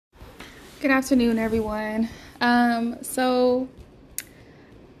Good afternoon, everyone. So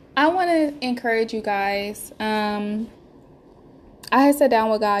I want to encourage you guys. I had sat down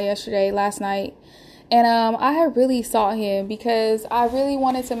with God last night, and I had really sought Him because I really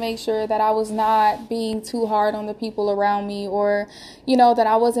wanted to make sure that I was not being too hard on the people around me, or, that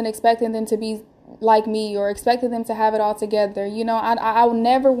I wasn't expecting them to be like me or expecting them to have it all together. I would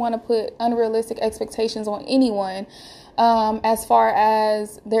never want to put unrealistic expectations on anyone. As far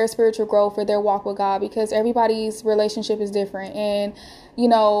as their spiritual growth or their walk with God, because everybody's relationship is different. And,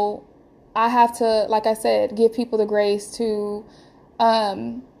 I have to, like I said, give people the grace to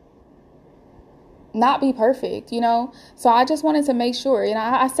not be perfect, So I just wanted to make sure,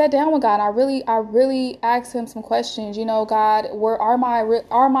 I sat down with God. I really asked Him some questions, God,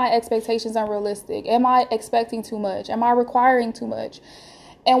 are my expectations unrealistic? Am I expecting too much? Am I requiring too much?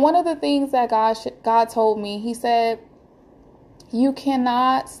 And one of the things that God told me, He said, you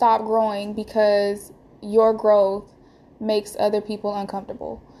cannot stop growing because your growth makes other people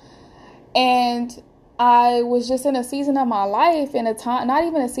uncomfortable. And I was just in a season of my life, in a time, not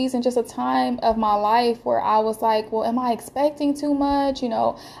even a season, just a time of my life where I was like, well, am I expecting too much?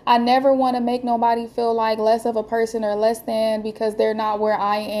 I never want to make nobody feel like less of a person or less than because they're not where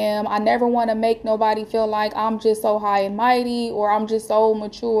I am. I never want to make nobody feel like I'm just so high and mighty or I'm just so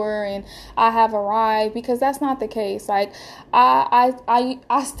mature and I have arrived, because that's not the case. Like,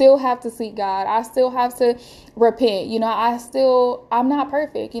 I still have to seek God. I still have to repent. I'm not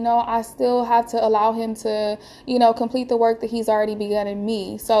perfect. I still have to allow Him to, complete the work that He's already begun in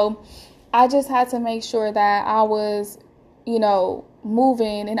me. So I just had to make sure that I was,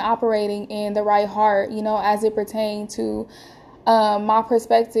 moving and operating in the right heart, as it pertained to my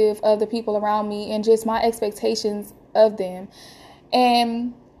perspective of the people around me and just my expectations of them.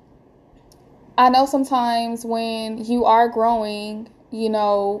 And I know sometimes when you are growing,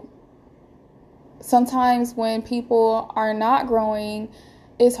 sometimes when people are not growing,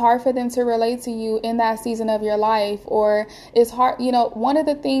 it's hard for them to relate to you in that season of your life, or it's hard. One of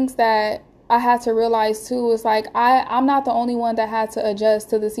the things that I had to realize too is like I'm not the only one that had to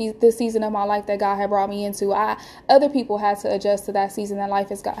adjust to this season of my life that God had brought me into. Other people had to adjust to that season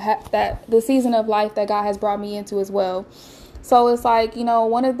the season of life that God has brought me into as well. So it's like,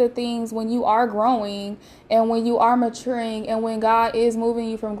 one of the things when you are growing and when you are maturing and when God is moving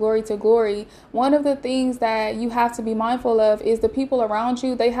you from glory to glory, one of the things that you have to be mindful of is the people around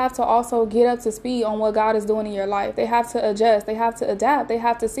you. They have to also get up to speed on what God is doing in your life. They have to adjust. They have to adapt. They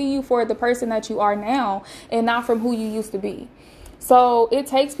have to see you for the person that you are now and not from who you used to be. So it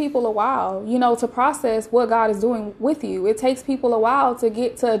takes people a while, to process what God is doing with you. It takes people a while to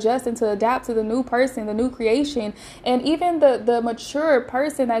get to adjust and to adapt to the new person, the new creation, and even the mature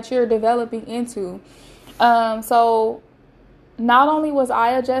person that you're developing into. So not only was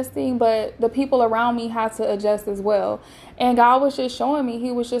I adjusting, but the people around me had to adjust as well. And God was just showing me,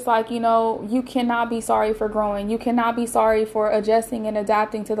 He was just like, you cannot be sorry for growing. You cannot be sorry for adjusting and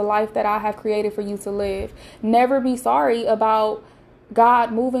adapting to the life that I have created for you to live. Never be sorry about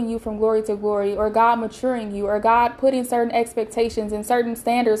God moving you from glory to glory, or God maturing you, or God putting certain expectations and certain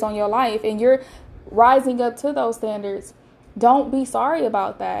standards on your life, and you're rising up to those standards. Don't be sorry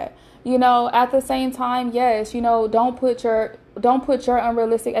about that. At the same time, yes, don't put your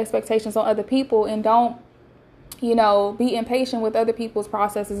unrealistic expectations on other people, and don't, be impatient with other people's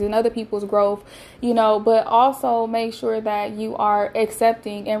processes and other people's growth, but also make sure that you are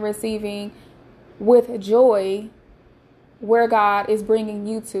accepting and receiving with joy where God is bringing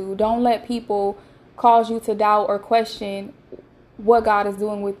you to. Don't let people cause you to doubt or question what God is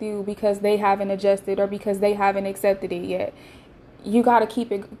doing with you because they haven't adjusted or because they haven't accepted it yet. You got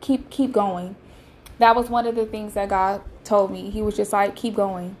to keep going. That was one of the things that God told me. He was just like, keep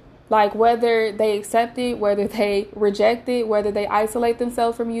going. Like, whether they accept it, whether they reject it, whether they isolate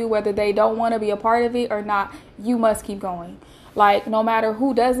themselves from you, whether they don't want to be a part of it or not, you must keep going. Like, no matter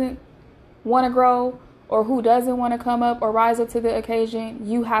who doesn't want to grow or who doesn't want to come up or rise up to the occasion,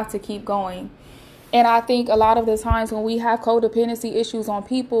 you have to keep going. And I think a lot of the times when we have codependency issues on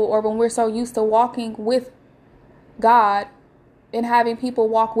people, or when we're so used to walking with God and having people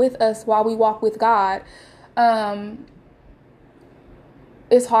walk with us while we walk with God,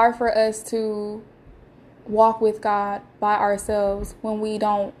 it's hard for us to walk with God by ourselves when we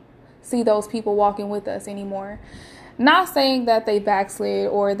don't see those people walking with us anymore. Not saying that they backslid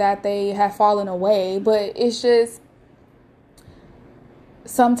or that they have fallen away, but it's just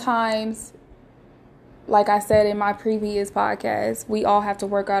sometimes, like I said in my previous podcast, we all have to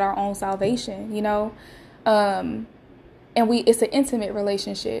work out our own salvation, and it's an intimate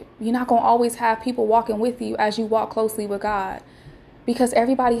relationship. You're not going to always have people walking with you as you walk closely with God. because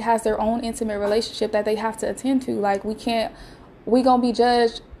everybody has their own intimate relationship that they have to attend to. Like, we gonna be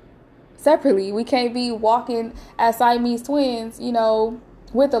judged separately. We can't be walking as Siamese twins,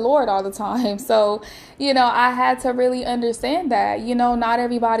 with the Lord all the time. So, I had to really understand that, not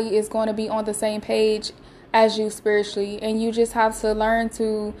everybody is going to be on the same page as you spiritually. And you just have to learn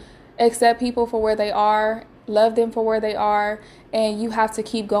to accept people for where they are, love them for where they are, and you have to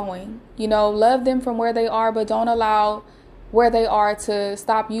keep going. Love them from where they are, but don't allow where they are to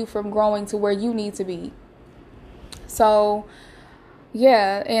stop you from growing to where you need to be. So,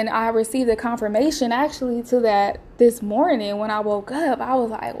 yeah, and I received a confirmation actually to that this morning when I woke up. I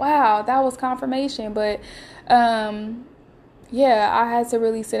was like, wow, that was confirmation. But yeah, I had to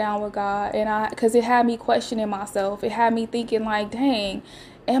really sit down with God, and because it had me questioning myself. It had me thinking like, dang,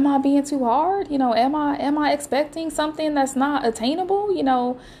 am I being too hard? Am I expecting something that's not attainable?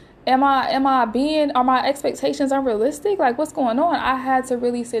 Are my expectations unrealistic? Like, what's going on? I had to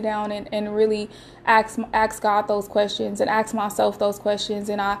really sit down and really ask God those questions and ask myself those questions.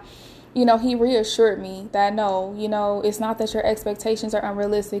 And he reassured me that no, it's not that your expectations are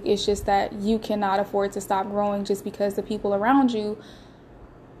unrealistic. It's just that you cannot afford to stop growing just because the people around you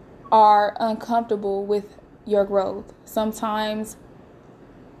are uncomfortable with your growth. Sometimes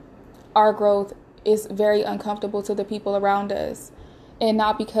our growth is very uncomfortable to the people around us. And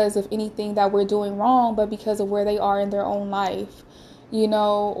not because of anything that we're doing wrong, but because of where they are in their own life,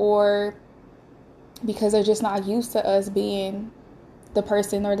 or because they're just not used to us being the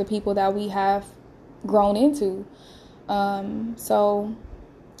person or the people that we have grown into. So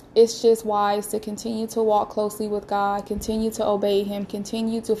it's just wise to continue to walk closely with God, continue to obey Him,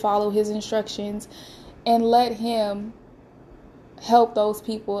 continue to follow His instructions, and let Him help those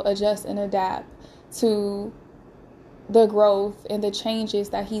people adjust and adapt to the growth and the changes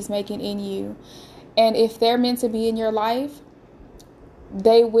that He's making in you. And if they're meant to be in your life,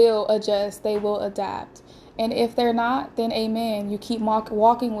 they will adjust, they will adapt. And if they're not, then amen. You keep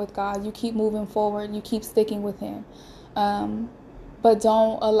walking with God, you keep moving forward, you keep sticking with Him. But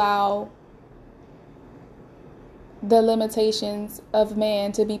don't allow the limitations of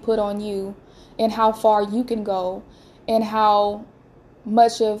man to be put on you, and how far you can go, and how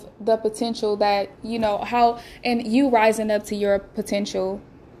much of the potential that and you rising up to your potential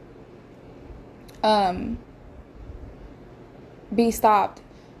be stopped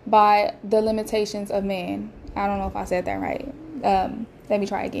by the limitations of man. I don't know if I said that right. Let me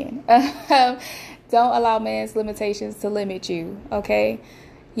try again. Don't allow man's limitations to limit you. Okay,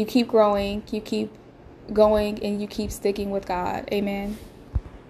 you keep growing, you keep going, and you keep sticking with God. Amen.